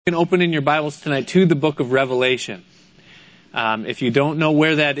You can open in your Bibles tonight to the book of Revelation. If you don't know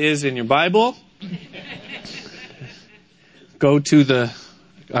where that is in your Bible, go to the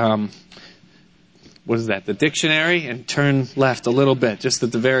the dictionary and turn left a little bit, just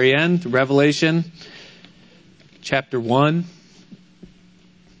at the very end. Revelation chapter 1.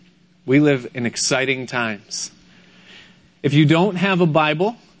 We live in exciting times. If you don't have a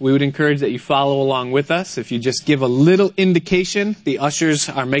Bible, we would encourage that you follow along with us. If you just give a little indication, the ushers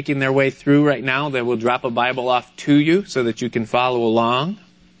are making their way through right now. They will drop a Bible off to you so that you can follow along.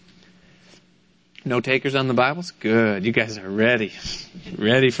 No takers on the Bibles? Good. You guys are ready.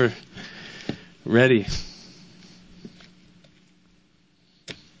 Ready.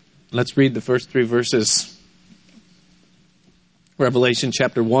 Let's read the first 3 verses. Revelation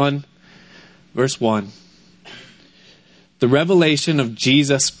chapter 1, verse 1. The revelation of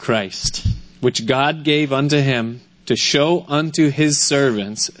Jesus Christ, which God gave unto him to show unto his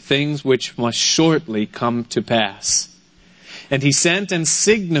servants things which must shortly come to pass. And he sent and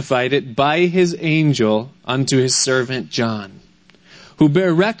signified it by his angel unto his servant John, who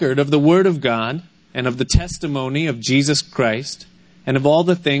bare record of the word of God and of the testimony of Jesus Christ and of all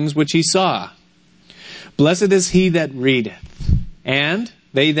the things which he saw. Blessed is he that readeth, and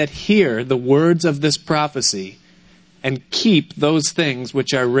they that hear the words of this prophecy, and keep those things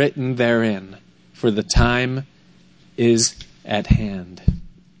which are written therein, for the time is at hand.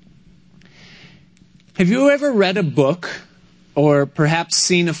 Have you ever read a book, or perhaps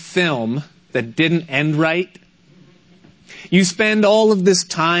seen a film that didn't end right? You spend all of this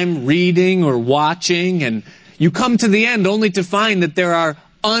time reading or watching, and you come to the end only to find that there are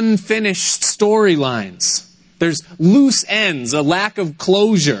unfinished storylines. There's loose ends, a lack of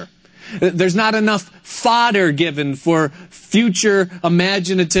closure. There's not enough fodder given for future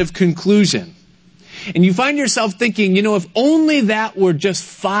imaginative conclusion. And you find yourself thinking, if only that were just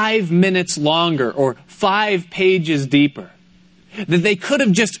 5 minutes longer or 5 pages deeper, that they could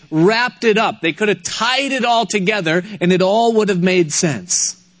have just wrapped it up. They could have tied it all together and it all would have made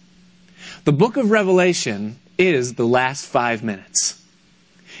sense. The book of Revelation is the last 5 minutes.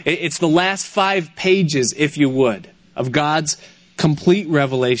 It's the last 5 pages, if you would, of God's complete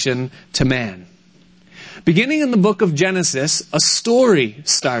revelation to man. Beginning in the book of Genesis, a story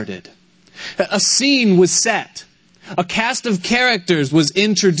started. A scene was set. A cast of characters was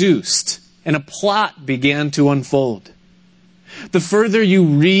introduced. And a plot began to unfold. The further you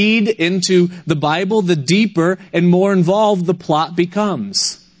read into the Bible, the deeper and more involved the plot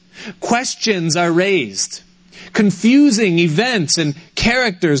becomes. Questions are raised. Confusing events and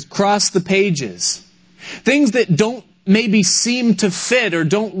characters cross the pages. Things that don't maybe seem to fit or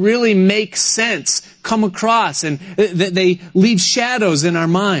don't really make sense come across, and they leave shadows in our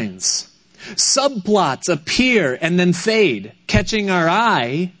minds. Subplots appear and then fade, catching our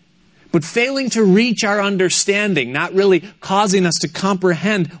eye, but failing to reach our understanding, not really causing us to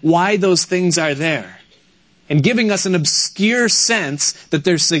comprehend why those things are there, and giving us an obscure sense that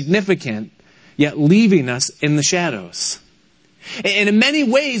they're significant, yet leaving us in the shadows. And in many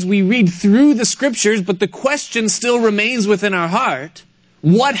ways, we read through the Scriptures, but the question still remains within our heart.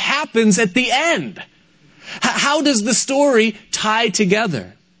 What happens at the end? How does the story tie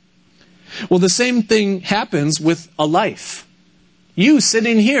together? Well, the same thing happens with a life. You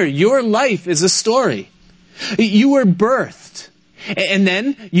sitting here, your life is a story. You were birthed. And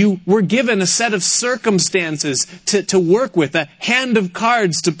then you were given a set of circumstances to work with, a hand of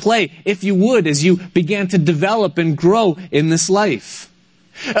cards to play, if you would, as you began to develop and grow in this life.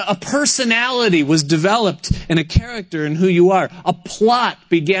 A personality was developed and a character in who you are. A plot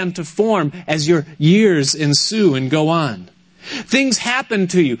began to form as your years ensue and go on. Things happen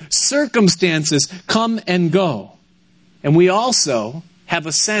to you. Circumstances come and go. And we also have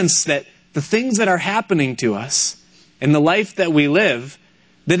a sense that the things that are happening to us in the life that we live,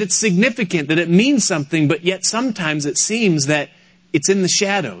 that it's significant, that it means something, but yet sometimes it seems that it's in the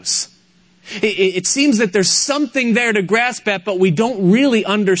shadows. It seems that there's something there to grasp at, but we don't really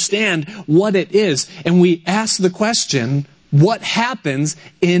understand what it is. And we ask the question, what happens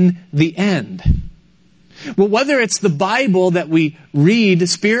in the end? Well, whether it's the Bible that we read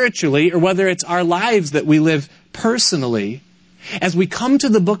spiritually or whether it's our lives that we live personally, as we come to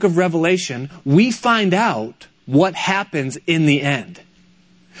the book of Revelation, we find out what happens in the end.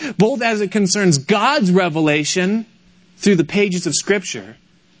 Both as it concerns God's revelation through the pages of Scripture,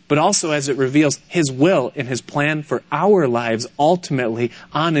 but also as it reveals His will and His plan for our lives ultimately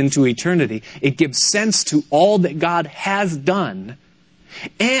on into eternity. It gives sense to all that God has done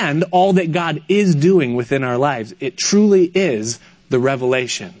and all that God is doing within our lives. It truly is the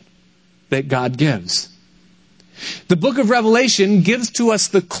revelation that God gives. The book of Revelation gives to us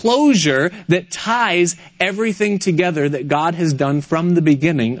the closure that ties everything together that God has done from the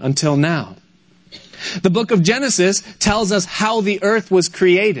beginning until now. The book of Genesis tells us how the earth was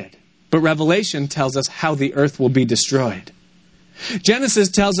created, but Revelation tells us how the earth will be destroyed. Genesis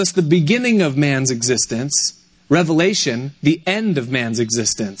tells us the beginning of man's existence, Revelation, the end of man's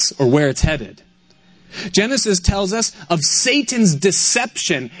existence, or where it's headed. Genesis tells us of Satan's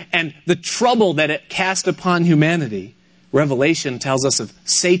deception and the trouble that it cast upon humanity. Revelation tells us of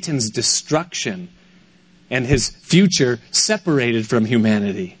Satan's destruction and his future separated from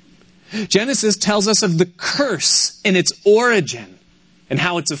humanity. Genesis tells us of the curse in its origin and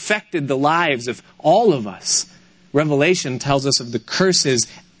how it's affected the lives of all of us. Revelation tells us of the curse's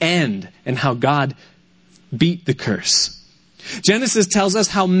end and how God beat the curse. Genesis tells us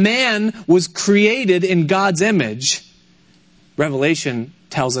how man was created in God's image. Revelation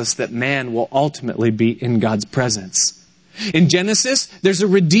tells us that man will ultimately be in God's presence. In Genesis, there's a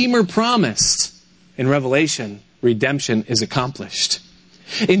Redeemer promised. In Revelation, redemption is accomplished.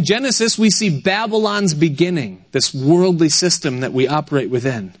 In Genesis, we see Babylon's beginning, this worldly system that we operate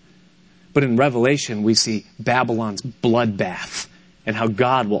within. But in Revelation, we see Babylon's bloodbath and how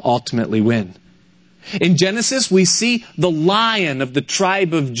God will ultimately win. In Genesis, we see the Lion of the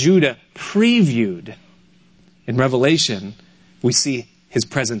tribe of Judah previewed. In Revelation, we see his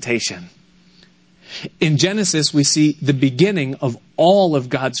presentation. In Genesis, we see the beginning of all of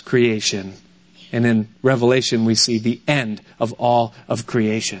God's creation. And in Revelation, we see the end of all of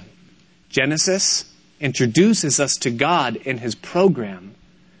creation. Genesis introduces us to God in his program,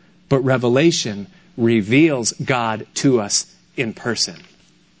 but Revelation reveals God to us in person.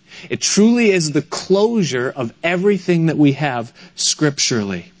 It truly is the closure of everything that we have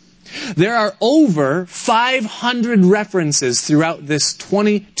scripturally. There are over 500 references throughout this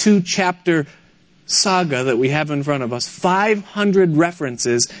 22-chapter saga that we have in front of us. 500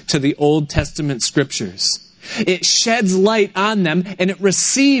 references to the Old Testament scriptures. It sheds light on them and it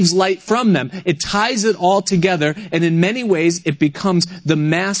receives light from them. It ties it all together, and in many ways it becomes the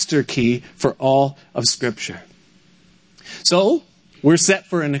master key for all of Scripture. So, we're set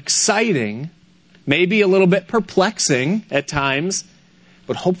for an exciting, maybe a little bit perplexing at times,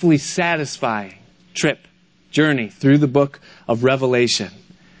 but hopefully satisfying journey through the book of Revelation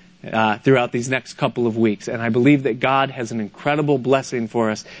throughout these next couple of weeks. And I believe that God has an incredible blessing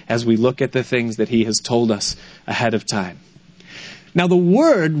for us as we look at the things that he has told us ahead of time. Now, the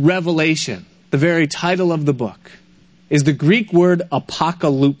word revelation, the very title of the book, is the Greek word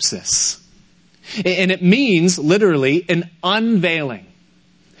apocalypsis. And it means, literally, an unveiling.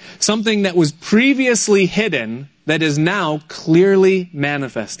 Something that was previously hidden that is now clearly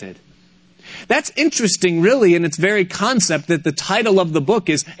manifested. That's interesting, really, in its very concept that the title of the book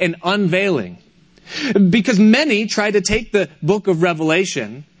is an unveiling. Because many try to take the book of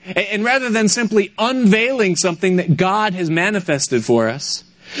Revelation, and rather than simply unveiling something that God has manifested for us,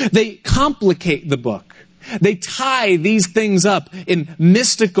 they complicate the book. They tie these things up in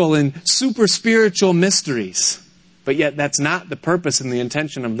mystical and super spiritual mysteries. But yet that's not the purpose and the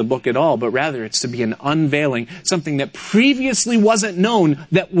intention of the book at all, but rather it's to be an unveiling, something that previously wasn't known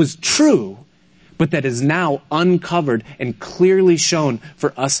that was true, but that is now uncovered and clearly shown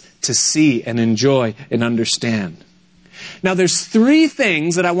for us to see and enjoy and understand. Now there's 3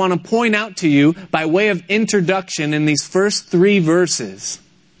 things that I want to point out to you by way of introduction in these first 3 verses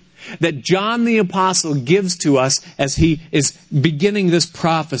that John the Apostle gives to us as he is beginning this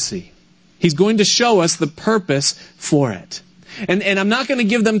prophecy. He's going to show us the purpose for it. And I'm not going to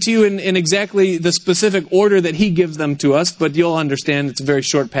give them to you in exactly the specific order that he gives them to us, but you'll understand it's a very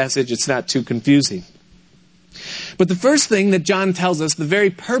short passage. It's not too confusing. But the first thing that John tells us, the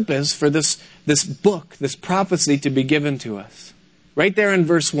very purpose for this book, this prophecy to be given to us. Right there in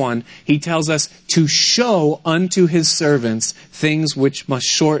verse 1, he tells us to show unto his servants things which must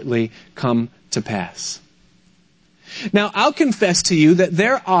shortly come to pass. Now, I'll confess to you that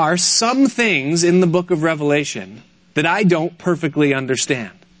there are some things in the book of Revelation that I don't perfectly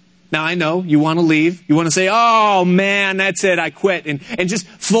understand. Now, I know you want to leave. You want to say, oh man, that's it, I quit. And just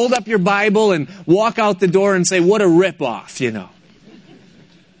fold up your Bible and walk out the door and say, what a ripoff, you know.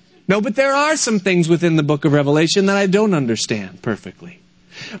 No, but there are some things within the book of Revelation that I don't understand perfectly.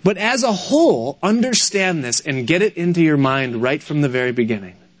 But as a whole, understand this and get it into your mind right from the very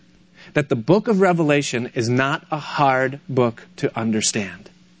beginning. That the book of Revelation is not a hard book to understand.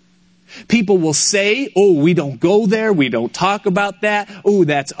 People will say, oh, we don't go there, we don't talk about that, oh,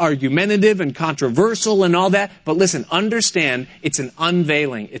 that's argumentative and controversial and all that. But listen, understand, it's an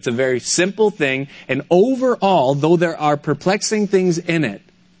unveiling. It's a very simple thing. And overall, though there are perplexing things in it,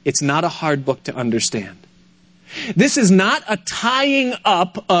 it's not a hard book to understand. This is not a tying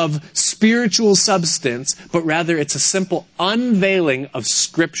up of spiritual substance, but rather it's a simple unveiling of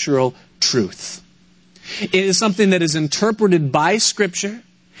scriptural truth. It is something that is interpreted by Scripture.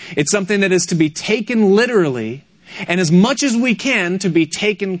 It's something that is to be taken literally, and as much as we can, to be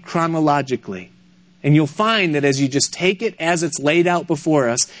taken chronologically. And you'll find that as you just take it as it's laid out before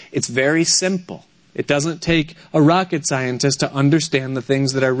us, it's very simple. It doesn't take a rocket scientist to understand the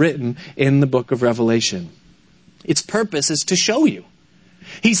things that are written in the book of Revelation. Its purpose is to show you.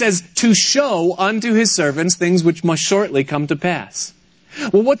 He says, to show unto his servants things which must shortly come to pass.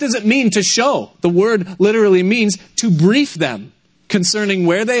 Well, what does it mean to show? The word literally means to brief them concerning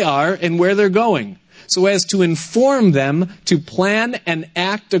where they are and where they're going, so as to inform them to plan and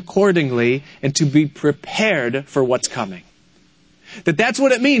act accordingly and to be prepared for what's coming. That's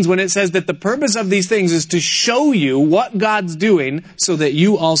what it means when it says that the purpose of these things is to show you what God's doing so that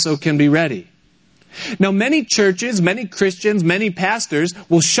you also can be ready. Now, many churches, many Christians, many pastors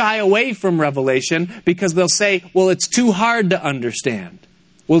will shy away from Revelation because they'll say, well, it's too hard to understand.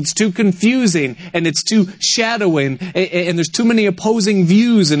 Well, it's too confusing and it's too shadowing and there's too many opposing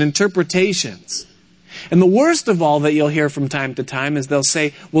views and interpretations. And the worst of all that you'll hear from time to time is they'll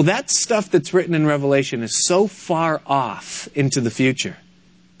say, well, that stuff that's written in Revelation is so far off into the future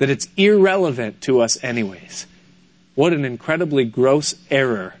that it's irrelevant to us anyways. What an incredibly gross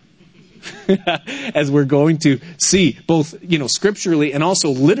error. As we're going to see, both, scripturally and also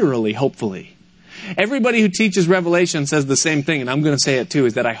literally, hopefully. Everybody who teaches Revelation says the same thing, and I'm going to say it too,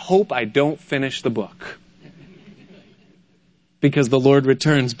 is that I hope I don't finish the book. Because the Lord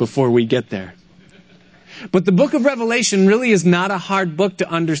returns before we get there. But the book of Revelation really is not a hard book to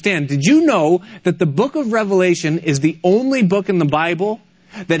understand. Did you know that the book of Revelation is the only book in the Bible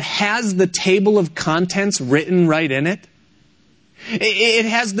that has the table of contents written right in it? It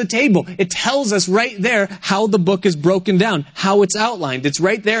has the table. It tells us right there how the book is broken down, how it's outlined. It's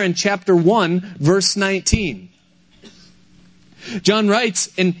right there in chapter 1, verse 19. John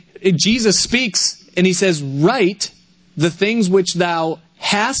writes, and Jesus speaks, and he says, write the things which thou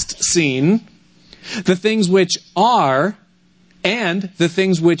hast seen, the things which are, and the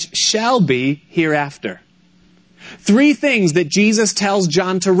things which shall be hereafter. 3 things that Jesus tells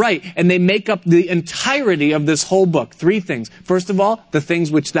John to write, and they make up the entirety of this whole book. 3 things. First of all, the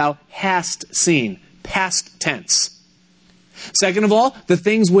things which thou hast seen, past tense. Second of all, the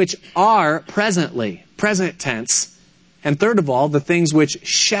things which are presently, present tense. And third of all, the things which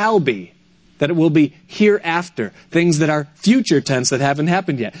shall be, that it will be hereafter, things that are future tense that haven't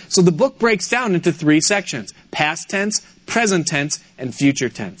happened yet. So the book breaks down into 3 sections: past tense, present tense, and future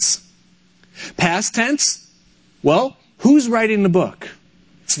tense. Past tense. Well, who's writing the book?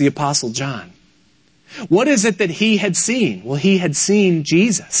 It's the Apostle John. What is it that he had seen? Well, he had seen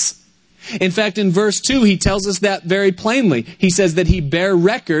Jesus. In fact, in verse 2, he tells us that very plainly. He says that he bare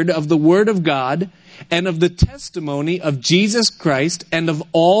record of the Word of God and of the testimony of Jesus Christ and of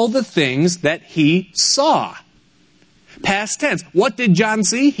all the things that he saw. Past tense. What did John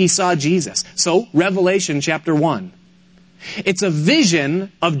see? He saw Jesus. So, Revelation chapter 1. It's a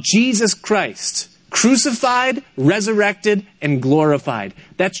vision of Jesus Christ. Crucified, resurrected, and glorified.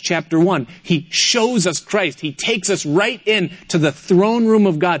 That's chapter 1. He shows us Christ. He takes us right in to the throne room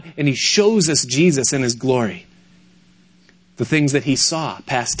of God, and he shows us Jesus in his glory. The things that he saw,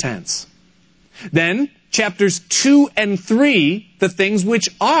 past tense. Then, chapters 2 and 3, the things which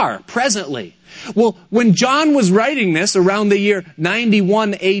are, presently. Well, when John was writing this around the year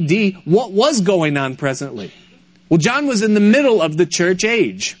 91 AD, what was going on presently? Well, John was in the middle of the church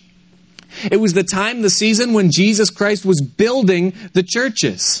age. It was the time, the season when Jesus Christ was building the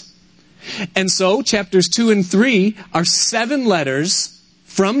churches. And so, chapters 2 and 3 are 7 letters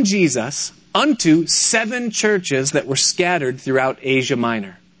from Jesus unto 7 churches that were scattered throughout Asia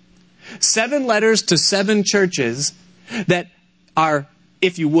Minor. 7 letters to 7 churches that are,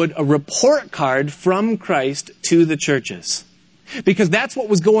 if you would, a report card from Christ to the churches. Because that's what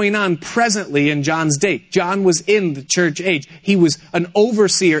was going on presently in John's day. John was in the church age. He was an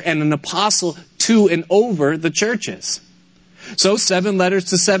overseer and an apostle to and over the churches. So 7 letters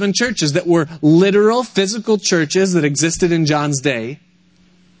to 7 churches that were literal, physical churches that existed in John's day.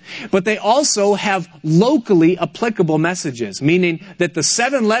 But they also have locally applicable messages, meaning that the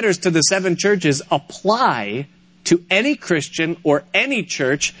 7 letters to the 7 churches apply to any Christian or any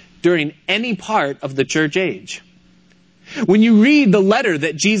church during any part of the church age. When you read the letter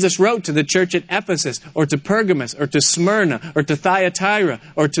that Jesus wrote to the church at Ephesus, or to Pergamos, or to Smyrna, or to Thyatira,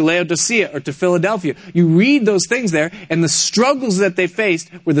 or to Laodicea, or to Philadelphia, you read those things there, and the struggles that they faced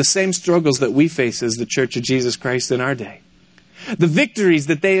were the same struggles that we face as the Church of Jesus Christ in our day. The victories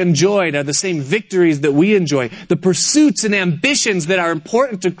that they enjoyed are the same victories that we enjoy. The pursuits and ambitions that are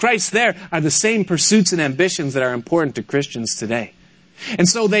important to Christ there are the same pursuits and ambitions that are important to Christians today. And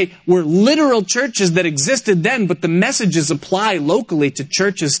so they were literal churches that existed then, but the messages apply locally to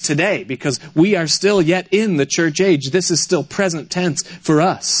churches today because we are still yet in the church age. This is still present tense for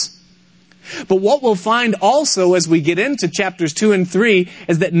us. But what we'll find also as we get into chapters 2 and 3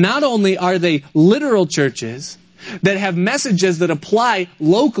 is that not only are they literal churches that have messages that apply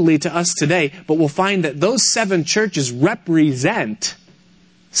locally to us today, but we'll find that those 7 churches represent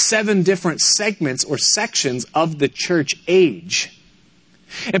 7 different segments or sections of the church age.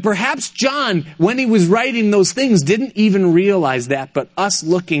 And perhaps John, when he was writing those things, didn't even realize that, but us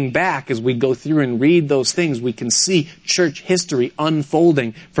looking back as we go through and read those things, we can see church history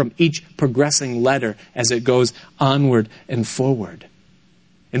unfolding from each progressing letter as it goes onward and forward.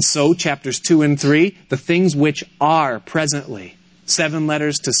 And so, chapters 2 and 3, the things which are presently, 7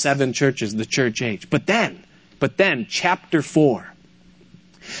 letters to 7 churches, the church age. But then, chapter 4,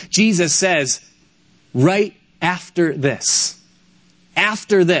 Jesus says, right after this,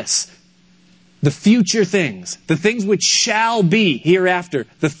 the future things, the things which shall be hereafter,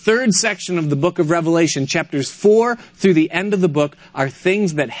 the third section of the book of Revelation, chapters 4 through the end of the book, are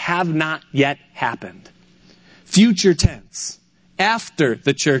things that have not yet happened. Future tense. After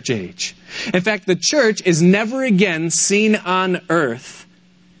the church age. In fact, the church is never again seen on earth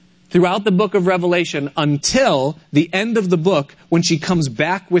throughout the book of Revelation until the end of the book when she comes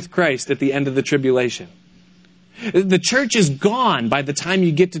back with Christ at the end of the tribulation. The church is gone by the time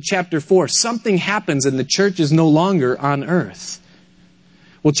you get to chapter 4. Something happens and the church is no longer on earth.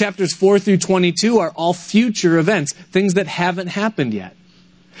 Well, chapters 4 through 22 are all future events, things that haven't happened yet.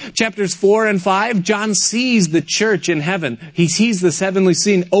 Chapters 4 and 5, John sees the church in heaven. He sees this heavenly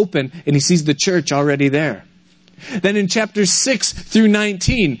scene open, and he sees the church already there. Then in chapters 6 through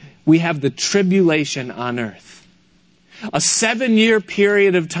 19, we have the tribulation on earth. A 7-year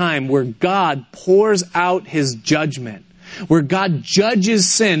period of time where God pours out His judgment, where God judges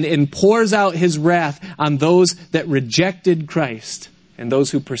sin and pours out His wrath on those that rejected Christ and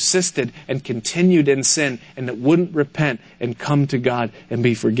those who persisted and continued in sin and that wouldn't repent and come to God and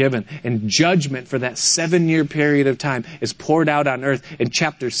be forgiven. And judgment for that 7-year period of time is poured out on earth. And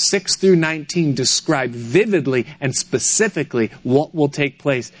chapters 6 through 19 describe vividly and specifically what will take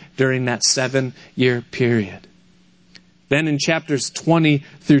place during that 7-year period. Then in chapters 20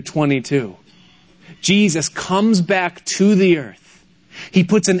 through 22, Jesus comes back to the earth. He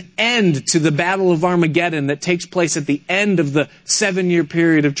puts an end to the battle of Armageddon that takes place at the end of the 7-year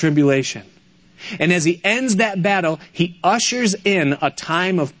period of tribulation. And as He ends that battle, He ushers in a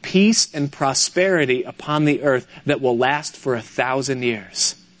time of peace and prosperity upon the earth that will last for 1,000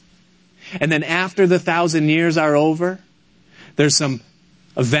 years. And then after the 1,000 years are over, there's some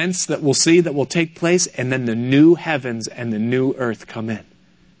events that we'll see that will take place, and then the new heavens and the new earth come in.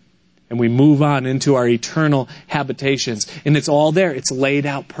 And we move on into our eternal habitations. And it's all there. It's laid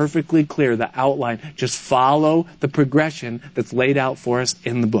out perfectly clear, the outline. Just follow the progression that's laid out for us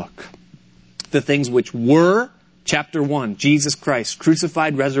in the book. The things which were, chapter 1, Jesus Christ,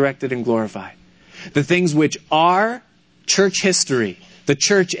 crucified, resurrected, and glorified. The things which are, church history, the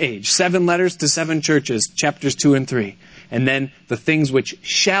church age, 7 letters to 7 churches, chapters 2 and 3. And then the things which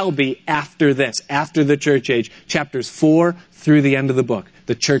shall be after this, after the church age, chapters 4 through the end of the book.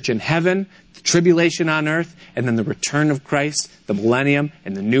 The church in heaven, the tribulation on earth, and then the return of Christ, the millennium,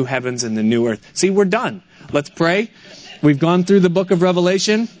 and the new heavens and the new earth. See, we're done. Let's pray. We've gone through the book of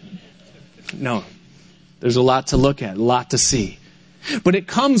Revelation. No, there's a lot to look at, a lot to see. But it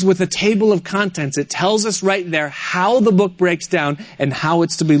comes with a table of contents. It tells us right there how the book breaks down and how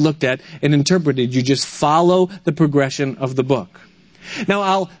it's to be looked at and interpreted. You just follow the progression of the book. Now,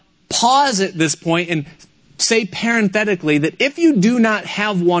 I'll pause at this point and say parenthetically that if you do not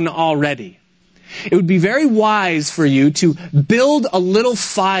have one already, it would be very wise for you to build a little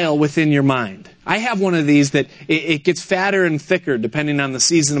file within your mind. I have one of these that it gets fatter and thicker depending on the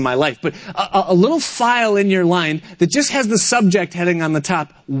season of my life. But a little file in your mind that just has the subject heading on the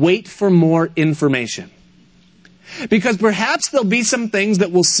top, wait for more information. Because perhaps there'll be some things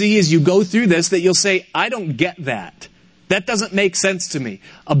that we'll see as you go through this that you'll say, I don't get that. That doesn't make sense to me.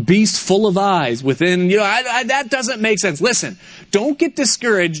 A beast full of eyes within, that doesn't make sense. Listen, don't get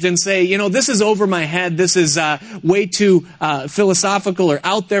discouraged and say, this is over my head. This is way too philosophical or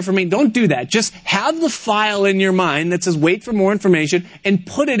out there for me. Don't do that. Just have the file in your mind that says wait for more information and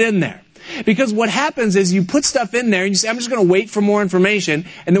put it in there. Because what happens is you put stuff in there and you say, I'm just going to wait for more information.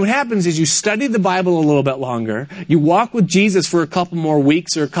 And then what happens is you study the Bible a little bit longer. You walk with Jesus for a couple more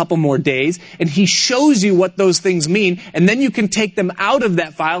weeks or a couple more days. And he shows you what those things mean. And then you can take them out of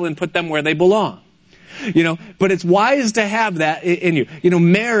that file and put them where they belong. But it's wise to have that in you.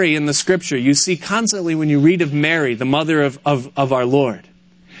 Mary in the scripture, you see constantly when you read of Mary, the mother of our Lord,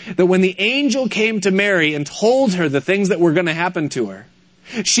 that when the angel came to Mary and told her the things that were going to happen to her,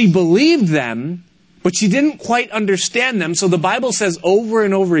 she believed them, but she didn't quite understand them. So the Bible says over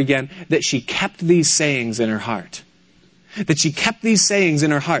and over again that she kept these sayings in her heart. That she kept these sayings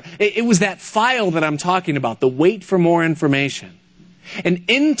in her heart. It was that file that I'm talking about, the wait for more information. And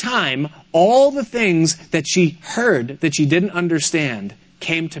in time, all the things that she heard that she didn't understand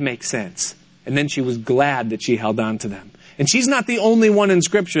came to make sense. And then she was glad that she held on to them. And she's not the only one in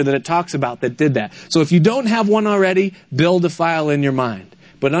Scripture that it talks about that did that. So if you don't have one already, build a file in your mind.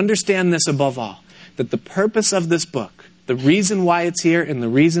 But understand this above all, that the purpose of this book, the reason why it's here and the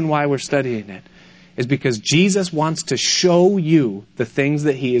reason why we're studying it, is because Jesus wants to show you the things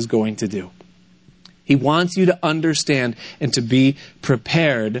that he is going to do. He wants you to understand and to be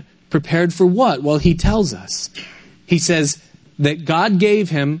prepared. Prepared for what? Well, he tells us. He says that God gave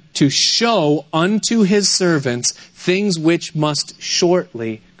him to show unto his servants things which must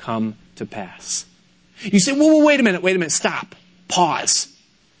shortly come to pass. You say, well, wait a minute, stop, pause.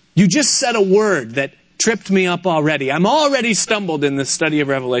 You just said a word that tripped me up already. I'm already stumbled in this study of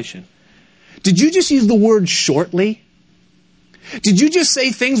Revelation. Did you just use the word shortly? Did you just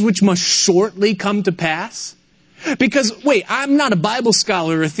say things which must shortly come to pass? Because, wait, I'm not a Bible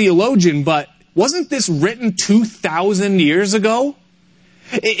scholar or a theologian, but wasn't this written 2,000 years ago?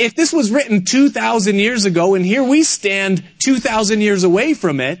 If this was written 2,000 years ago, and here we stand 2,000 years away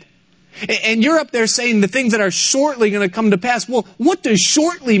from it, and you're up there saying the things that are shortly going to come to pass, well, what does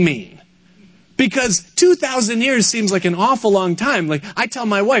shortly mean? Because 2,000 years seems like an awful long time. Like, I tell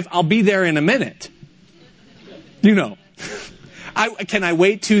my wife, I'll be there in a minute. Can I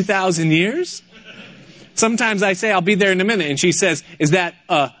wait 2,000 years? Sometimes I say I'll be there in a minute, and she says, is that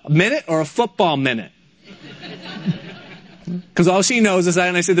a minute or a football minute? Because all she knows is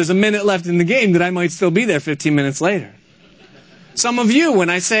and I say there's a minute left in the game, that I might still be there 15 minutes later. Some of you, when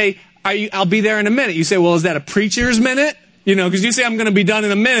I say, I'll be there in a minute, you say, well, is that a preacher's minute? Because you say I'm going to be done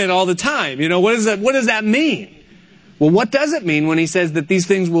in a minute all the time. What does that mean? Well, what does it mean when he says that these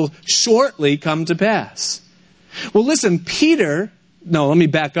things will shortly come to pass? Well, listen, let me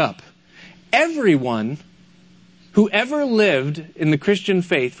back up. Everyone who ever lived in the Christian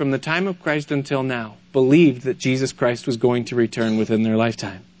faith from the time of Christ until now believed that Jesus Christ was going to return within their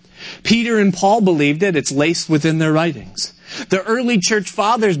lifetime. Peter and Paul believed it. It's laced within their writings. The early church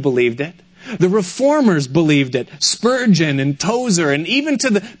fathers believed it. The reformers believed it. Spurgeon and Tozer, and even to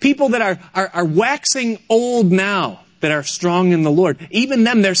the people that are waxing old now, that are strong in the Lord. Even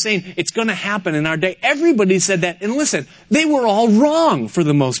them, they're saying it's going to happen in our day. Everybody said that. And listen, they were all wrong for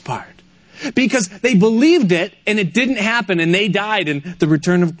the most part. Because they believed it and it didn't happen and they died and the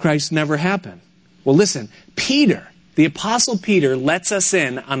return of Christ never happened. Well, listen, Peter, the Apostle Peter, lets us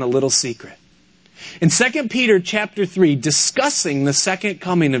in on a little secret. In 2 Peter chapter 3, discussing the second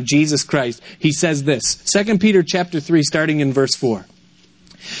coming of Jesus Christ, he says this. 2 Peter chapter 3, starting in verse 4.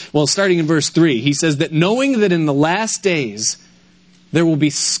 Well, starting in verse 3, he says that knowing that in the last days there will be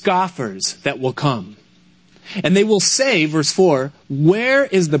scoffers that will come. And they will say, verse 4, where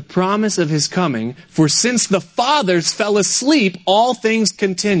is the promise of his coming? For since the fathers fell asleep, all things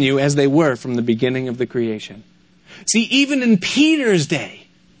continue as they were from the beginning of the creation. See, even in Peter's day,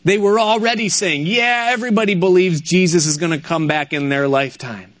 they were already saying, yeah, everybody believes Jesus is going to come back in their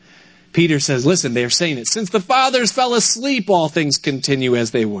lifetime. Peter says, listen, they're saying it. Since the fathers fell asleep, all things continue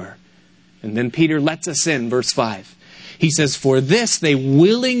as they were. And then Peter lets us in, verse 5. He says, for this they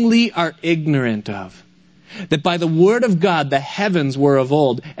willingly are ignorant of, that by the word of God the heavens were of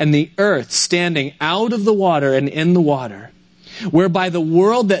old, and the earth standing out of the water and in the water, whereby the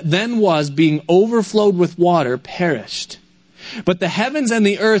world that then was, being overflowed with water, perished. But the heavens and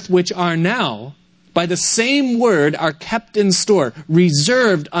the earth which are now, by the same word are kept in store,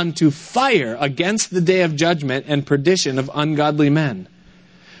 reserved unto fire against the day of judgment and perdition of ungodly men.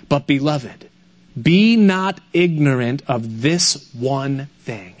 But beloved, be not ignorant of this one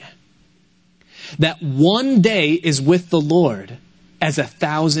thing, that one day is with the Lord as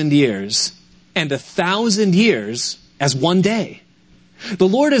 1,000 years, and 1,000 years as one day. The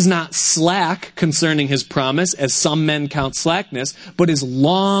Lord is not slack concerning his promise, as some men count slackness, but is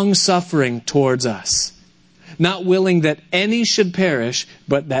long-suffering towards us, not willing that any should perish,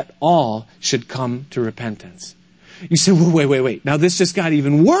 but that all should come to repentance. You say, well, wait. Now this just got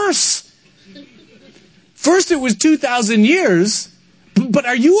even worse. First it was 2,000 years, but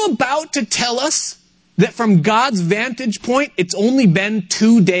are you about to tell us that from God's vantage point, it's only been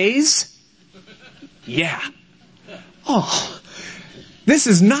 2 days? Yeah. Oh, this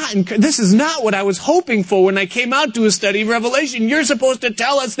is not what I was hoping for when I came out to a study of Revelation. You're supposed to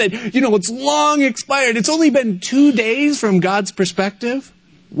tell us that, it's long expired. It's only been 2 days from God's perspective.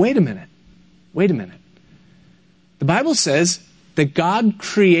 Wait a minute. The Bible says that God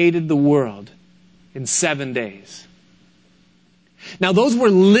created the world in 7 days. Now, those were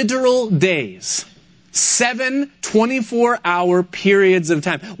literal days. 7 24-hour periods of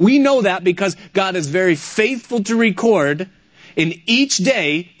time. We know that because God is very faithful to record in each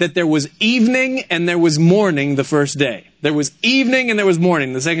day that there was evening and there was morning the first day. There was evening and there was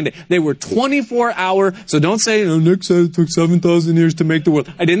morning the second day. They were 24-hour. So don't say, Nick said it took 7,000 years to make the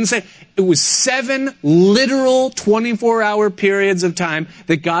world. I didn't say. It was 7 literal 24-hour periods of time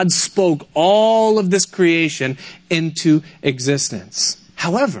that God spoke all of this creation into existence.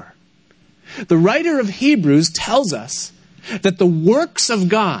 However, the writer of Hebrews tells us that the works of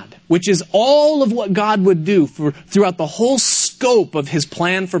God, which is all of what God would do throughout the whole scope of His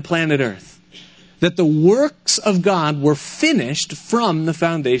plan for planet Earth, that the works of God were finished from the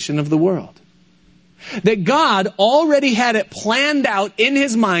foundation of the world. That God already had it planned out in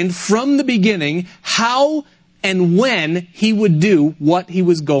His mind from the beginning how and when He would do what He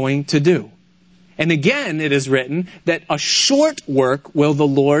was going to do. And again, it is written that a short work will the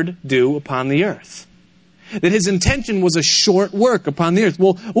Lord do upon the earth. That His intention was a short work upon the earth.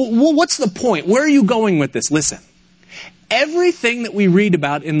 Well, what's the point? Where are you going with this? Listen. Everything that we read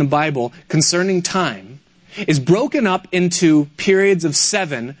about in the Bible concerning time is broken up into periods of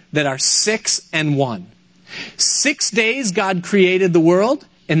 7 that are 6 and 1. 6 days God created the world,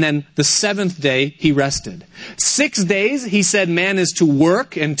 and then the 7th day He rested. 6 days He said man is to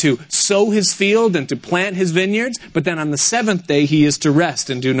work and to sow his field and to plant his vineyards, but then on the 7th day He is to rest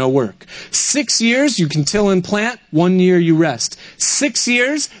and do no work. 6 years you can till and plant, 1 year you rest. 6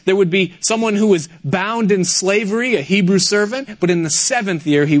 years there would be someone who was bound in slavery, a Hebrew servant, but in the 7th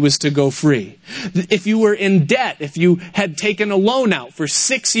year he was to go free. If you were in debt, if you had taken a loan out for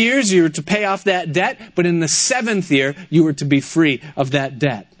 6 years, you were to pay off that debt, but in the 7th year you were to be free of that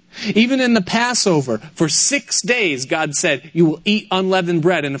debt. Even in the Passover, for 6 days, God said, you will eat unleavened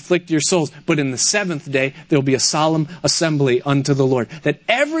bread and afflict your souls. But in the 7th day, there will be a solemn assembly unto the Lord. That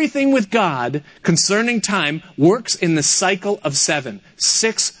everything with God concerning time works in the cycle of 7.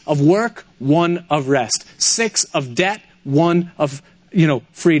 6 of work, 1 of rest. 6 of debt, 1 of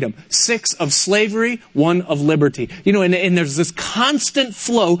freedom. 6 of slavery, 1 of liberty. And there's this constant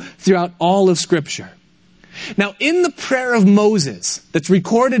flow throughout all of Scripture. Now, in the prayer of Moses that's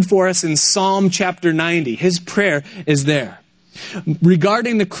recorded for us in Psalm chapter 90, his prayer is there.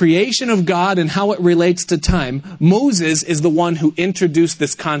 Regarding the creation of God and how it relates to time, Moses is the one who introduced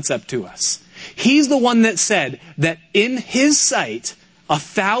this concept to us. He's the one that said that in his sight,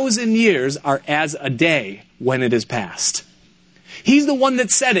 1,000 years are as a day when it is past. He's the one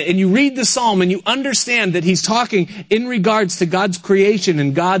that said it, and you read the psalm and you understand that he's talking in regards to God's creation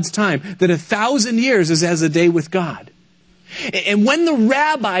and God's time, that 1,000 years is as a day with God. And when the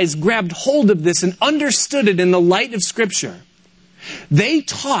rabbis grabbed hold of this and understood it in the light of Scripture, they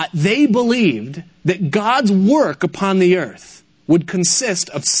believed that God's work upon the earth would consist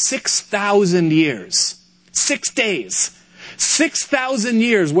of 6,000 years. 6 days. 6,000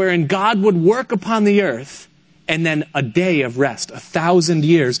 years wherein God would work upon the earth, and then a day of rest, 1,000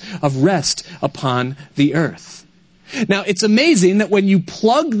 years of rest upon the earth. Now, it's amazing that when you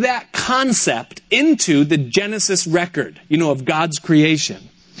plug that concept into the Genesis record, of God's creation,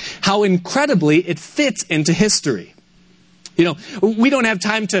 how incredibly it fits into history. We don't have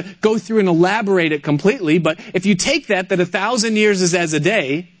time to go through and elaborate it completely, but if you take that 1,000 years is as a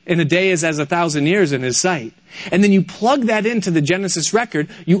day, and a day is as 1,000 years in His sight, and then you plug that into the Genesis record,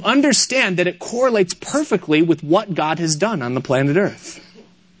 you understand that it correlates perfectly with what God has done on the planet Earth.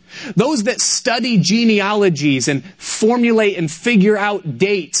 Those that study genealogies and formulate and figure out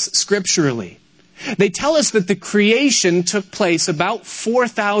dates scripturally, they tell us that the creation took place about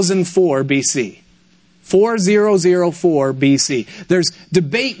 4004 BC. 4004 BC. There's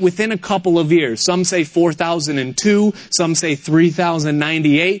debate within a couple of years. Some say 4002, some say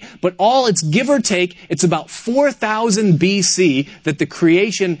 3098, but all it's give or take, it's about 4000 BC that the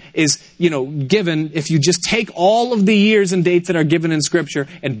creation is, given if you just take all of the years and dates that are given in Scripture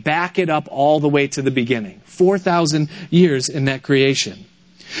and back it up all the way to the beginning. 4,000 years in that creation.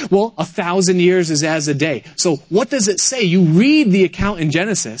 Well, 1,000 years is as a day. So what does it say? You read the account in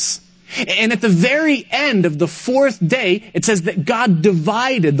Genesis, and at the very end of the 4th day, it says that God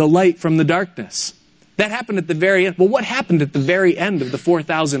divided the light from the darkness. That happened at the very end. Well, what happened at the very end of the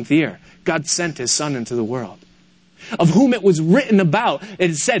 4,000th year? God sent his Son into the world, of whom it was written about.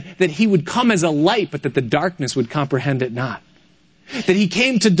 It said that he would come as a light, but that the darkness would comprehend it not. That he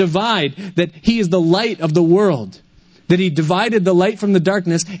came to divide, that he is the light of the world. That he divided the light from the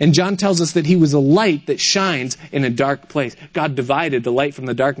darkness, and John tells us that he was a light that shines in a dark place. God divided the light from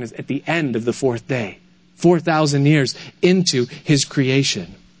the darkness at the end of the fourth day, 4,000 years into his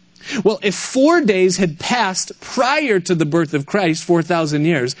creation. Well, if 4 days had passed prior to the birth of Christ, 4,000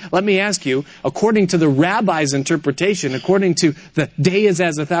 years, let me ask you, according to the rabbi's interpretation, according to the day is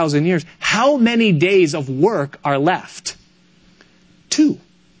as 1,000 years, how many days of work are left? 2.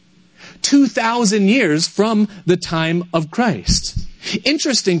 2,000 years from the time of Christ.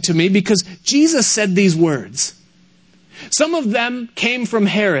 Interesting to me because Jesus said these words. Some of them came from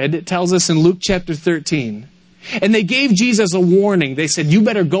Herod, it tells us in Luke chapter 13. And they gave Jesus a warning. They said, you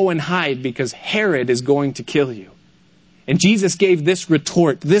better go and hide because Herod is going to kill you. And Jesus gave this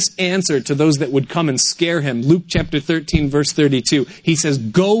retort, this answer to those that would come and scare him. Luke chapter 13, verse 32. He says,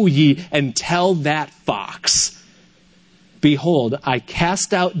 go ye and tell that fox, behold, I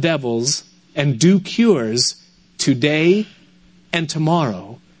cast out devils and do cures today and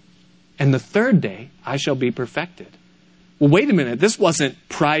tomorrow, and the third day I shall be perfected. Well, wait a minute. This wasn't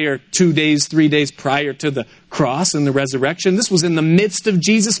 2 days, 3 days prior to the cross and the resurrection. This was in the midst of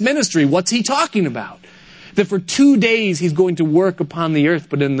Jesus' ministry. What's he talking about? That for 2 days he's going to work upon the earth,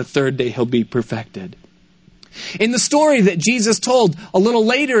 but in the third day he'll be perfected. In the story that Jesus told a little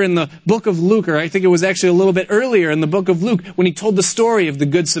later in the book of Luke, or I think it was actually a little bit earlier in the book of Luke, when he told the story of the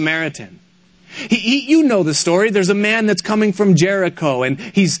Good Samaritan. You know the story. There's a man that's coming from Jericho, and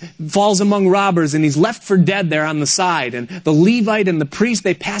he falls among robbers, and he's left for dead there on the side. And the Levite and the priest,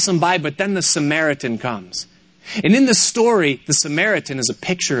 they pass him by, but then the Samaritan comes. And in the story, the Samaritan is a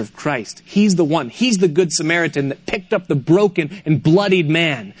picture of Christ. He's the one. He's the Good Samaritan that picked up the broken and bloodied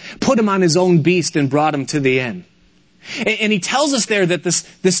man, put him on his own beast, and brought him to the inn. And he tells us there that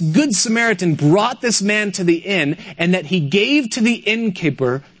this Good Samaritan brought this man to the inn, and that he gave to the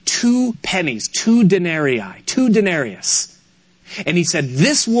innkeeper 2 pennies, 2 denarii, 2 denarius. And he said,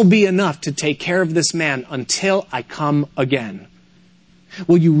 this will be enough to take care of this man until I come again.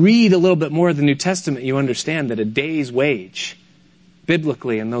 Well, you read a little bit more of the New Testament, you understand that a day's wage,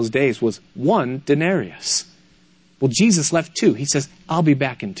 biblically in those days, was 1 denarius. Well, Jesus left 2. He says, I'll be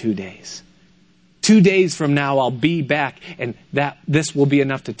back in 2 days. 2 days from now, I'll be back, and this will be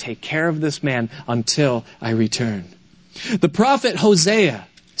enough to take care of this man until I return. The prophet Hosea,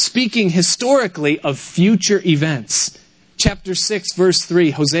 speaking historically of future events, chapter 6, verse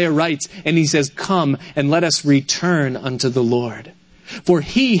 3, Hosea writes, and he says, come and let us return unto the Lord. For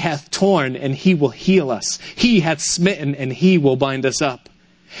he hath torn, and he will heal us. He hath smitten, and he will bind us up.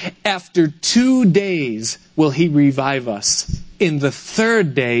 After 2 days will he revive us. In the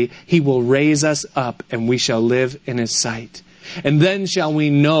third day he will raise us up, and we shall live in his sight. And then shall we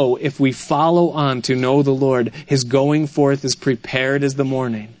know, if we follow on to know the Lord, his going forth is prepared as the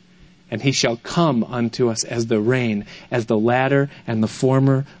morning. And he shall come unto us as the rain, as the latter and the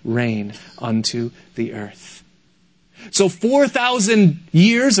former rain unto the earth. So 4,000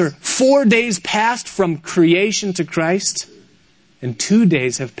 years or 4 days passed from creation to Christ, and 2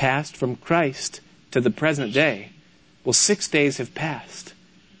 days have passed from Christ to the present day. Well, 6 days have passed.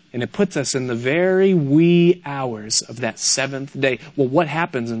 And it puts us in the very wee hours of that 7th day. Well, what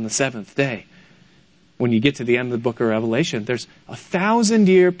happens in the 7th day? When you get to the end of the book of Revelation, there's a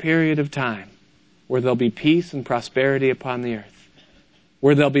 1,000-year period of time where there'll be peace and prosperity upon the earth,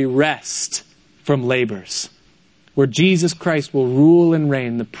 where there'll be rest from labors, where Jesus Christ will rule and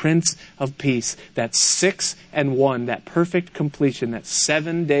reign, the Prince of Peace, that 6 and 1, that perfect completion, that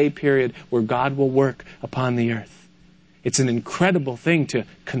 7-day period where God will work upon the earth. It's an incredible thing to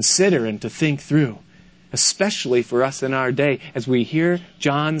consider and to think through, especially for us in our day, as we hear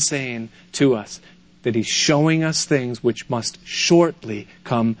John saying to us that he's showing us things which must shortly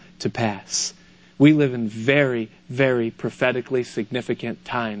come to pass. We live in very, very prophetically significant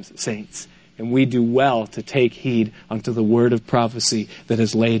times, saints, and we do well to take heed unto the word of prophecy that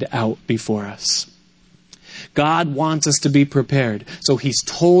is laid out before us. God wants us to be prepared, so he's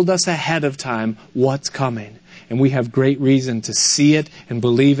told us ahead of time what's coming. And we have great reason to see it and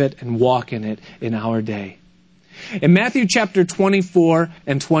believe it and walk in it in our day. In Matthew chapter 24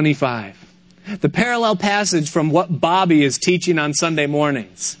 and 25, the parallel passage from what Bobby is teaching on Sunday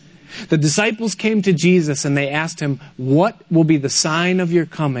mornings, the disciples came to Jesus and they asked him, what will be the sign of your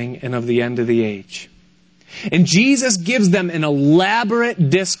coming and of the end of the age? And Jesus gives them an elaborate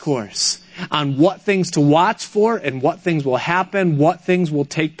discourse on what things to watch for and what things will happen, what things will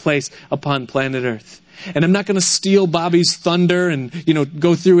take place upon planet Earth. And I'm not going to steal Bobby's thunder and,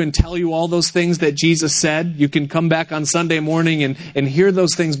 go through and tell you all those things that Jesus said. You can come back on Sunday morning and hear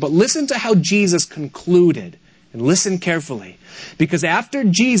those things. But listen to how Jesus concluded. And listen carefully. Because after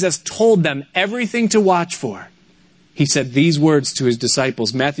Jesus told them everything to watch for, he said these words to his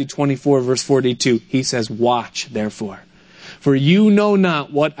disciples. Matthew 24, verse 42. He says, "Watch, therefore. For you know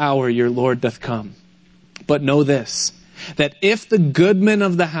not what hour your Lord doth come. But know this, that if the goodman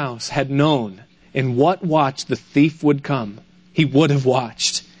of the house had known in what watch the thief would come, he would have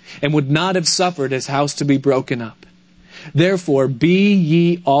watched, and would not have suffered his house to be broken up. Therefore be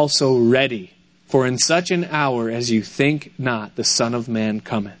ye also ready, for in such an hour as you think not, the Son of Man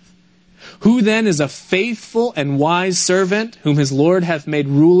cometh. Who then is a faithful and wise servant, whom his Lord hath made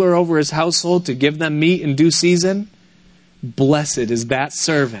ruler over his household, to give them meat in due season? Blessed is that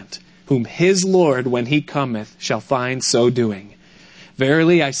servant, whom his Lord, when he cometh, shall find so doing.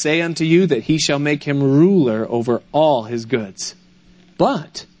 Verily I say unto you, that he shall make him ruler over all his goods.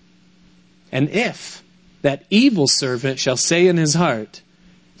 But, and if that evil servant shall say in his heart,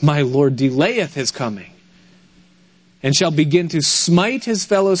 My Lord delayeth his coming, and shall begin to smite his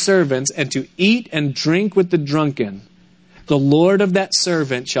fellow servants, and to eat and drink with the drunken, the Lord of that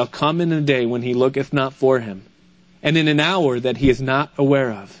servant shall come in a day when he looketh not for him, and in an hour that he is not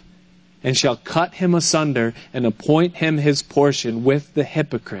aware of, and shall cut him asunder, and appoint him his portion with the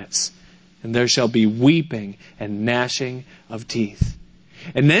hypocrites. And there shall be weeping and gnashing of teeth."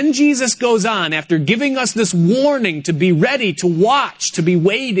 And then Jesus goes on, after giving us this warning to be ready, to watch, to be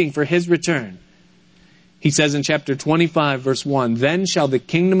waiting for his return. He says in chapter 25, verse 1, "Then shall the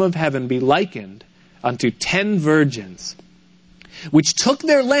kingdom of heaven be likened unto 10 virgins, which took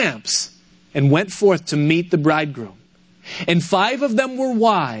their lamps and went forth to meet the bridegroom. And 5 of them were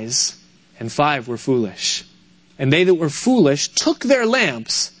wise, and 5 were foolish. And they that were foolish took their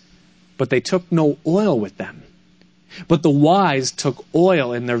lamps, but they took no oil with them. But the wise took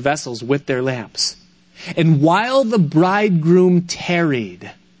oil in their vessels with their lamps. And while the bridegroom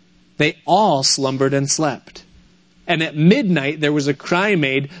tarried, they all slumbered and slept. And at midnight there was a cry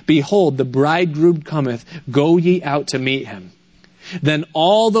made, Behold, the bridegroom cometh, go ye out to meet him. Then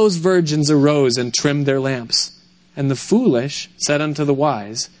all those virgins arose and trimmed their lamps. And the foolish said unto the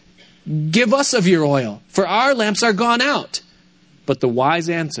wise, Give us of your oil, for our lamps are gone out. But the wise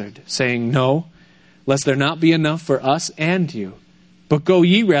answered, saying, No, lest there not be enough for us and you. But go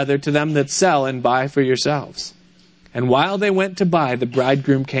ye rather to them that sell, and buy for yourselves. And while they went to buy, the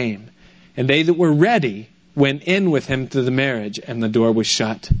bridegroom came. And they that were ready went in with him to the marriage, and the door was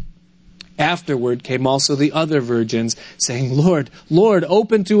shut. Afterward came also the other virgins, saying, Lord, Lord,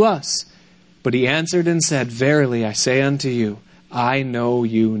 open to us. But he answered and said, Verily I say unto you, I know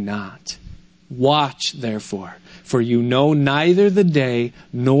you not. Watch therefore, for you know neither the day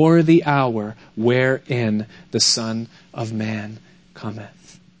nor the hour wherein the Son of Man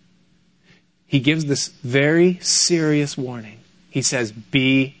cometh. He gives this very serious warning. He says,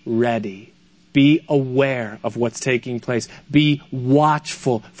 be ready. Be aware of what's taking place. Be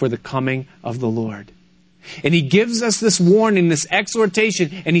watchful for the coming of the Lord. And he gives us this warning, this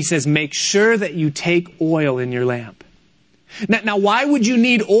exhortation, and he says, make sure that you take oil in your lamp. Now, why would you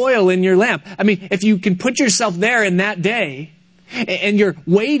need oil in your lamp? I mean, if you can put yourself there in that day, and you're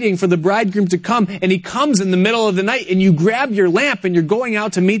waiting for the bridegroom to come, and he comes in the middle of the night, and you grab your lamp, and you're going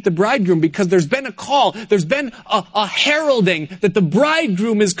out to meet the bridegroom because there's been a call, there's been a heralding that the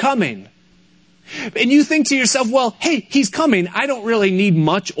bridegroom is coming. And you think to yourself, well, hey, he's coming. I don't really need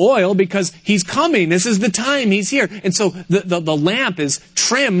much oil because he's coming. This is the time he's here. And so the lamp is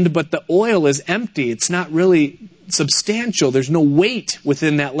trimmed, but the oil is empty. It's not really substantial. There's no weight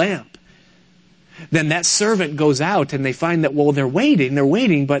within that lamp. Then that servant goes out and they find that, well, they're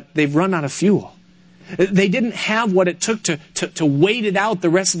waiting, but they've run out of fuel. They didn't have what it took to wait it out the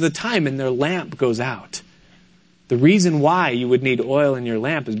rest of the time, and their lamp goes out. The reason why you would need oil in your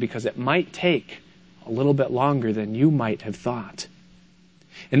lamp is because it might take a little bit longer than you might have thought.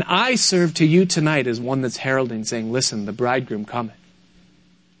 And I serve to you tonight as one that's heralding, saying, listen, the bridegroom cometh.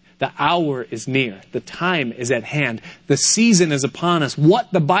 The hour is near. The time is at hand. The season is upon us.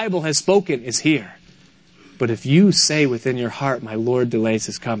 What the Bible has spoken is here. But if you say within your heart, my Lord delays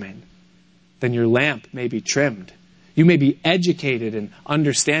his coming, then your lamp may be trimmed. You may be educated and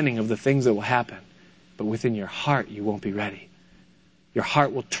understanding of the things that will happen. But within your heart, you won't be ready. Your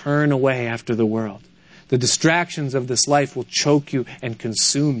heart will turn away after the world. The distractions of this life will choke you and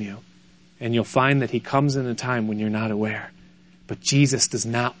consume you. And you'll find that he comes in a time when you're not aware. But Jesus does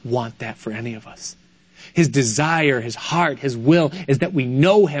not want that for any of us. His desire, His heart, His will is that we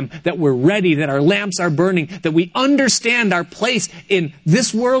know Him, that we're ready, that our lamps are burning, that we understand our place in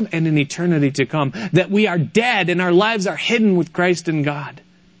this world and in eternity to come, that we are dead and our lives are hidden with Christ in God.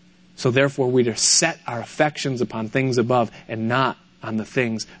 So therefore we are set our affections upon things above and not on the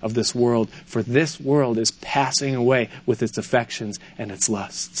things of this world. For this world is passing away with its affections and its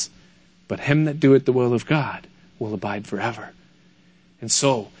lusts. But him that doeth the will of God will abide forever. And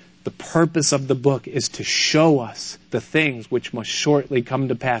so, the purpose of the book is to show us the things which must shortly come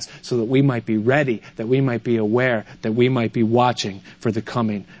to pass so that we might be ready, that we might be aware, that we might be watching for the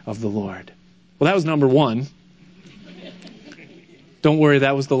coming of the Lord. Well, that was number one. Don't worry,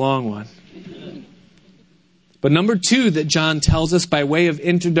 that was the long one. But number two that John tells us by way of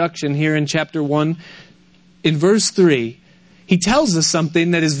introduction here in chapter 1, in verse 3, he tells us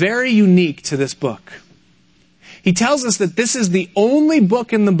something that is very unique to this book. He tells us that this is the only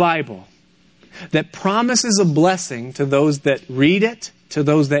book in the Bible that promises a blessing to those that read it, to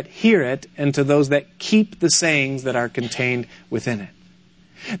those that hear it, and to those that keep the sayings that are contained within it.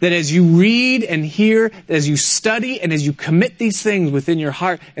 That as you read and hear, as you study, and as you commit these things within your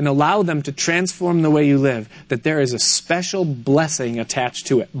heart and allow them to transform the way you live, that there is a special blessing attached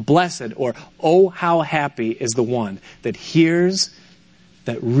to it. Blessed, or oh how happy is the one that hears,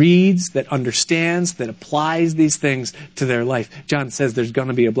 that reads, that understands, that applies these things to their life. John says there's going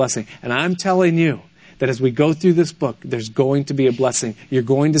to be a blessing. And I'm telling you that as we go through this book, there's going to be a blessing. You're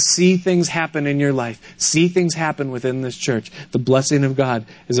going to see things happen in your life. See things happen within this church. The blessing of God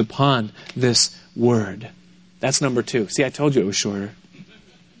is upon this word. That's number two. See, I told you it was shorter.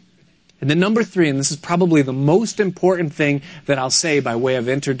 And then number three, and this is probably the most important thing that I'll say by way of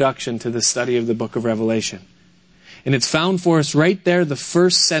introduction to the study of the book of Revelation. And it's found for us right there, the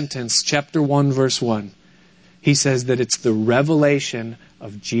first sentence, chapter 1, verse 1. He says that it's the revelation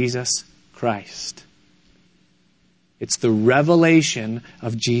of Jesus Christ. It's the revelation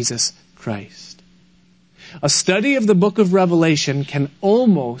of Jesus Christ. A study of the book of Revelation can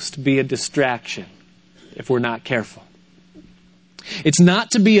almost be a distraction if we're not careful. It's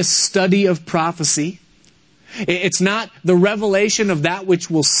not to be a study of prophecy. It's not the revelation of that which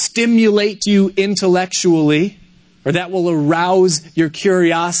will stimulate you intellectually, or that will arouse your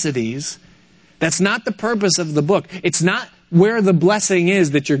curiosities. That's not the purpose of the book. It's not where the blessing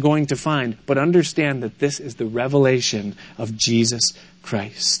is that you're going to find. But understand that this is the revelation of Jesus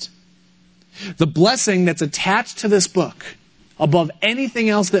Christ. The blessing that's attached to this book, above anything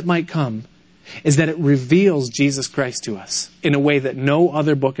else that might come, is that it reveals Jesus Christ to us in a way that no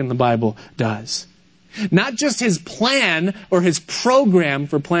other book in the Bible does. Not just His plan or His program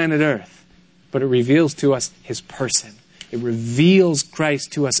for planet Earth, but it reveals to us His person. It reveals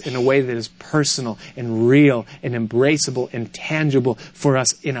Christ to us in a way that is personal and real and embraceable and tangible for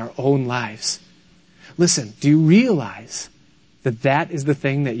us in our own lives. Listen, do you realize that that is the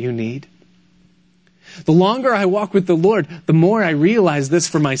thing that you need? The longer I walk with the Lord, the more I realize this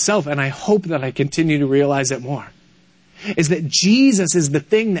for myself, and I hope that I continue to realize it more, is that Jesus is the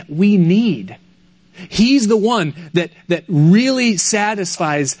thing that we need. He's the one that really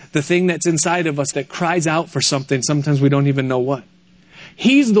satisfies the thing that's inside of us that cries out for something. Sometimes we don't even know what.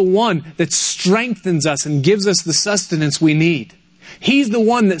 He's the one that strengthens us and gives us the sustenance we need. He's the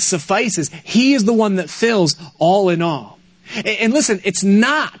one that suffices. He is the one that fills all in all. And listen, it's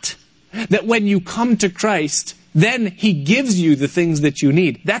not that when you come to Christ, then He gives you the things that you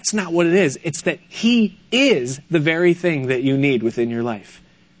need. That's not what it is. It's that He is the very thing that you need within your life.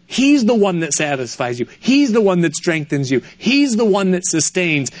 He's the one that satisfies you. He's the one that strengthens you. He's the one that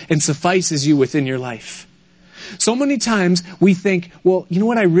sustains and suffices you within your life. So many times we think, well, you know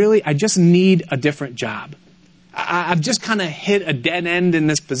what, I just need a different job. I've just kind of hit a dead end in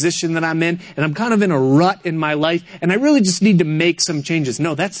this position that I'm in, and I'm kind of in a rut in my life, and I really just need to make some changes.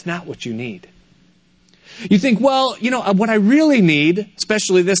 No, that's not what you need. You think, well, what I really need,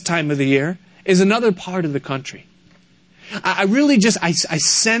 especially this time of the year, is another part of the country. I really I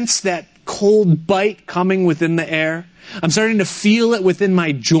sense that cold bite coming within the air. I'm starting to feel it within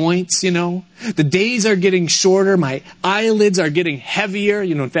my joints, The days are getting shorter. My eyelids are getting heavier.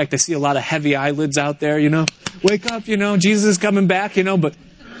 In fact, I see a lot of heavy eyelids out there, Wake up, Jesus is coming back, but,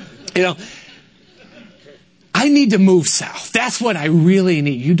 I need to move south. That's what I really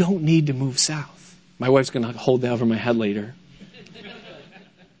need. You don't need to move south. My wife's going to hold that over my head later.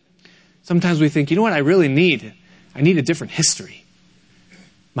 Sometimes we think, what I really need? I need a different history.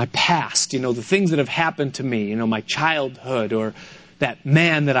 My past, the things that have happened to me, my childhood, or that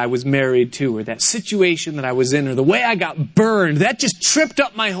man that I was married to, or that situation that I was in, or the way I got burned, that just tripped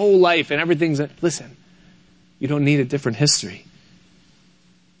up my whole life and everything's... Listen, you don't need a different history.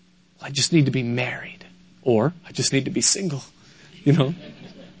 I just need to be married. Or I just need to be single, you know.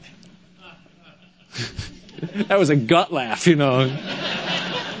 That was a gut laugh, you know.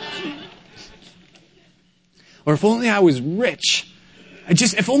 Or if only I was rich.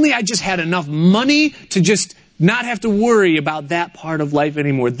 If only I just had enough money to just not have to worry about that part of life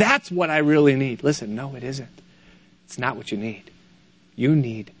anymore. That's what I really need. Listen, no, it isn't. It's not what you need. You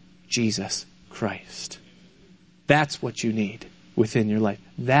need Jesus Christ. That's what you need within your life.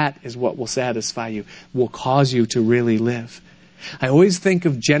 That is what will satisfy you, will cause you to really live. I always think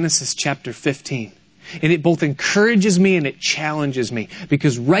of Genesis chapter 15. And it both encourages me and it challenges me.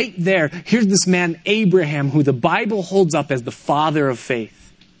 Because right there, here's this man Abraham, who the Bible holds up as the father of faith.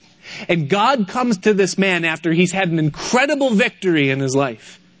 And God comes to this man after he's had an incredible victory in his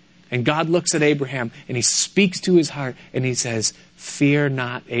life. And God looks at Abraham and he speaks to his heart and he says, "Fear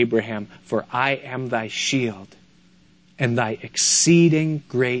not, Abraham, for I am thy shield and thy exceeding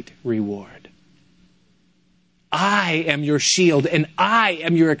great reward." I am your shield and I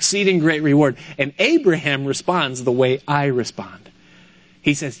am your exceeding great reward. And Abraham responds the way I respond.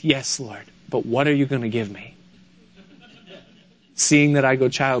 He says, "Yes, Lord, but what are you going to give me? Seeing that I go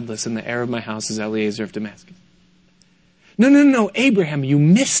childless and the heir of my house is Eliezer of Damascus." No, Abraham, you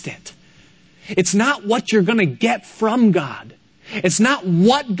missed it. It's not what you're going to get from God. It's not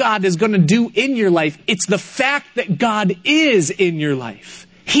what God is going to do in your life. It's the fact that God is in your life.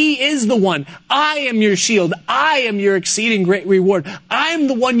 He is the one. I am your shield. I am your exceeding great reward. I'm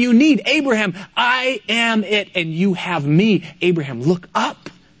the one you need. Abraham, I am it, and you have me. Abraham, look up.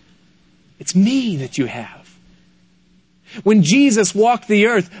 It's me that you have. When Jesus walked the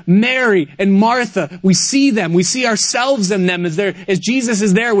earth, Mary and Martha, we see them. We see ourselves in them as Jesus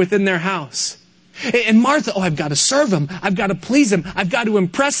is there within their house. And Martha, I've got to serve him. I've got to please him. I've got to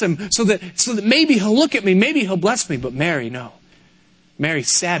impress him so that maybe he'll look at me. Maybe he'll bless me. But Mary, no. Mary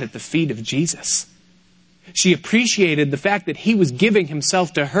sat at the feet of Jesus. She appreciated the fact that he was giving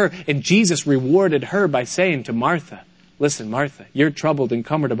himself to her, and Jesus rewarded her by saying to Martha, "Listen, Martha, you're troubled and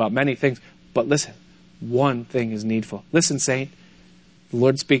cumbered about many things, but listen, one thing is needful." Listen, saint, the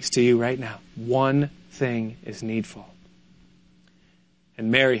Lord speaks to you right now. One thing is needful.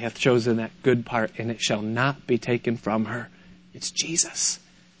 And Mary hath chosen that good part, and it shall not be taken from her. It's Jesus.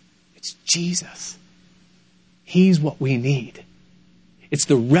 It's Jesus. He's what we need. It's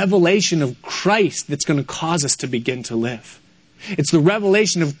the revelation of Christ that's going to cause us to begin to live. It's the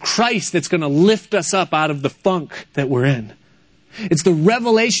revelation of Christ that's going to lift us up out of the funk that we're in. It's the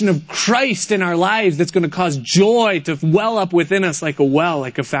revelation of Christ in our lives that's going to cause joy to well up within us like a well,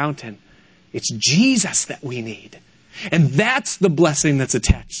 like a fountain. It's Jesus that we need. And that's the blessing that's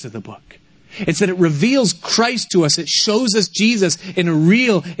attached to the book. It's that it reveals Christ to us. It shows us Jesus in a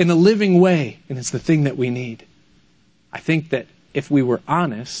real, in a living way. And it's the thing that we need. I think that if we were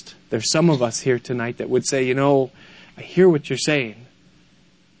honest, there's some of us here tonight that would say, I hear what you're saying.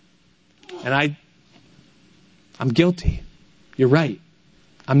 And I'm guilty. You're right.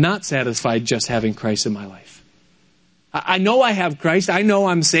 I'm not satisfied just having Christ in my life. I know I have Christ. I know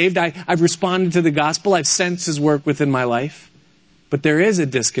I'm saved. I've responded to the gospel. I've sensed his work within my life. But there is a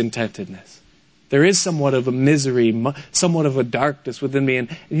discontentedness. There is somewhat of a misery, somewhat of a darkness within me. And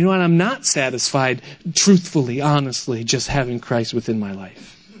you know what? I'm not satisfied, truthfully, honestly, just having Christ within my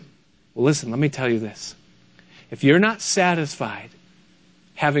life. Well, listen, let me tell you this. If you're not satisfied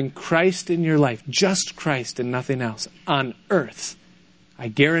having Christ in your life, just Christ and nothing else, on earth, I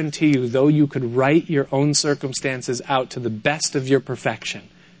guarantee you, though you could write your own circumstances out to the best of your perfection,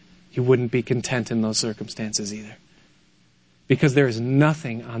 you wouldn't be content in those circumstances either. Because there is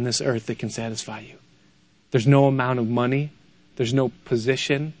nothing on this earth that can satisfy you. There's no amount of money. There's no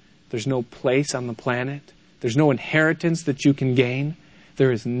position. There's no place on the planet. There's no inheritance that you can gain.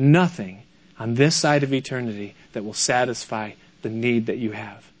 There is nothing on this side of eternity that will satisfy the need that you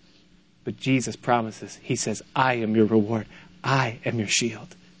have. But Jesus promises, he says, I am your reward. I am your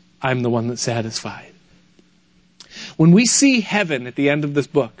shield. I'm the one that's satisfied. When we see heaven at the end of this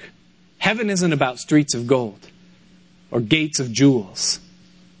book, heaven isn't about streets of gold or gates of jewels.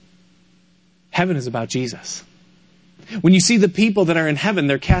 Heaven is about Jesus. When you see the people that are in heaven,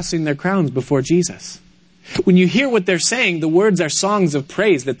 they're casting their crowns before Jesus. When you hear what they're saying, the words are songs of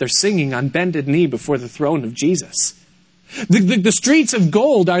praise that they're singing on bended knee before the throne of Jesus. The streets of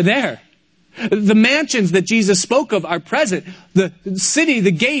gold are there. The mansions that Jesus spoke of are present. The city,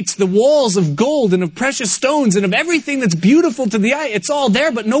 the gates, the walls of gold and of precious stones and of everything that's beautiful to the eye, it's all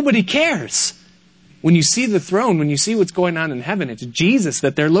there, but nobody cares. When you see the throne, when you see what's going on in heaven, it's Jesus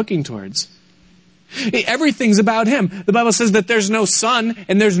that they're looking towards. Everything's about him. The Bible says that there's no sun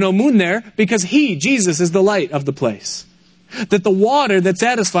and there's no moon there because he, Jesus, is the light of the place. That the water that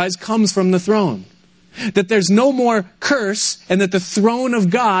satisfies comes from the throne. That there's no more curse, and that the throne of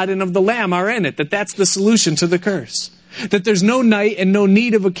God and of the Lamb are in it. That that's the solution to the curse. That there's no night and no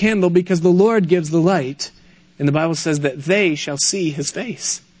need of a candle because the Lord gives the light. And the Bible says that they shall see his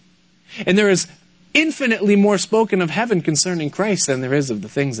face. And there is infinitely more spoken of heaven concerning Christ than there is of the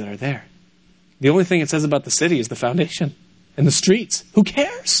things that are there. The only thing it says about the city is the foundation and the streets. Who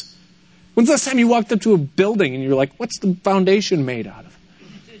cares? When's the last time you walked up to a building and you're like, what's the foundation made out of?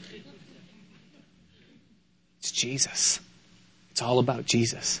 It's Jesus. It's all about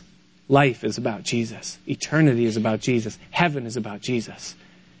Jesus. Life is about Jesus. Eternity is about Jesus. Heaven is about Jesus.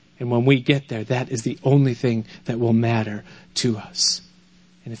 And when we get there, that is the only thing that will matter to us.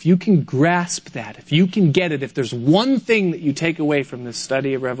 And if you can grasp that, if you can get it, if there's one thing that you take away from this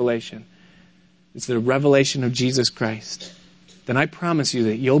study of Revelation, it's the revelation of Jesus Christ, then I promise you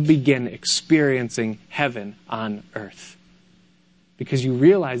that you'll begin experiencing heaven on earth. Because you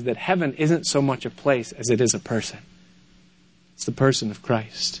realize that heaven isn't so much a place as it is a person. It's the person of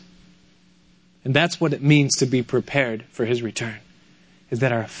Christ. And that's what it means to be prepared for his return. Is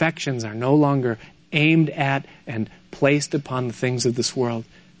that our affections are no longer aimed at and placed upon the things of this world,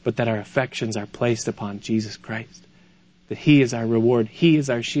 but that our affections are placed upon Jesus Christ. That he is our reward. He is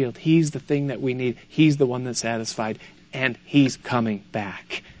our shield. He's the thing that we need. He's the one that's satisfied. And he's coming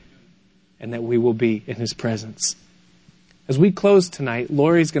back. And that we will be in his presence. As we close tonight,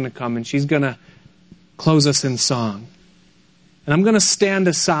 Lori's going to come and she's going to close us in song. And I'm going to stand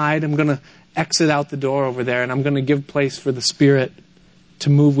aside. I'm going to exit out the door over there, and I'm going to give place for the Spirit to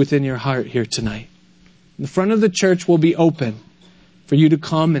move within your heart here tonight. The front of the church will be open for you to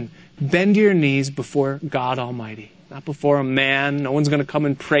come and bend your knees before God Almighty. Not before a man. No one's going to come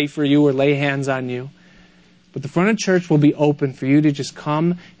and pray for you or lay hands on you. But the front of church will be open for you to just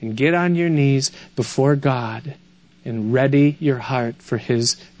come and get on your knees before God and ready your heart for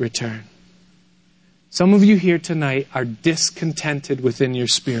his return. Some of you here tonight are discontented within your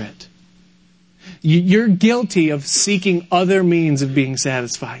spirit. You're guilty of seeking other means of being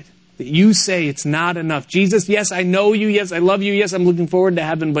satisfied. That you say it's not enough. Jesus, yes, I know you. Yes, I love you. Yes, I'm looking forward to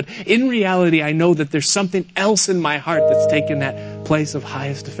heaven. But in reality, I know that there's something else in my heart that's taken that place of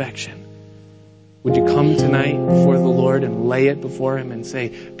highest affection. Would you come tonight before the Lord and lay it before him and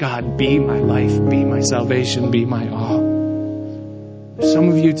say, God, be my life, be my salvation, be my all. There's some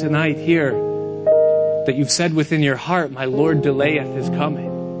of you tonight here that you've said within your heart, my Lord delayeth his coming.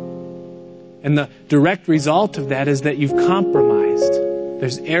 And the direct result of that is that you've compromised.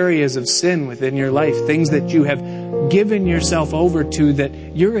 There's areas of sin within your life, things that you have given yourself over to that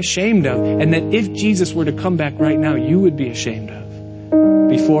you're ashamed of, and that if Jesus were to come back right now, you would be ashamed of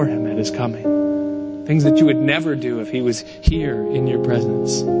before him at his coming. Things that you would never do if he was here in your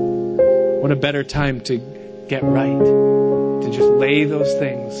presence. What a better time to get right, to just lay those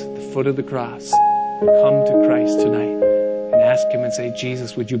things at the foot of the cross, come to Christ tonight and ask him and say,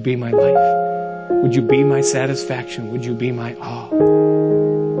 Jesus, would you be my life? Would you be my satisfaction? Would you be my all?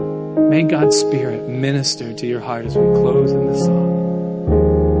 May God's Spirit minister to your heart as we close in this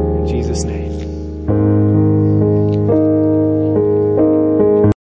song. In Jesus' name.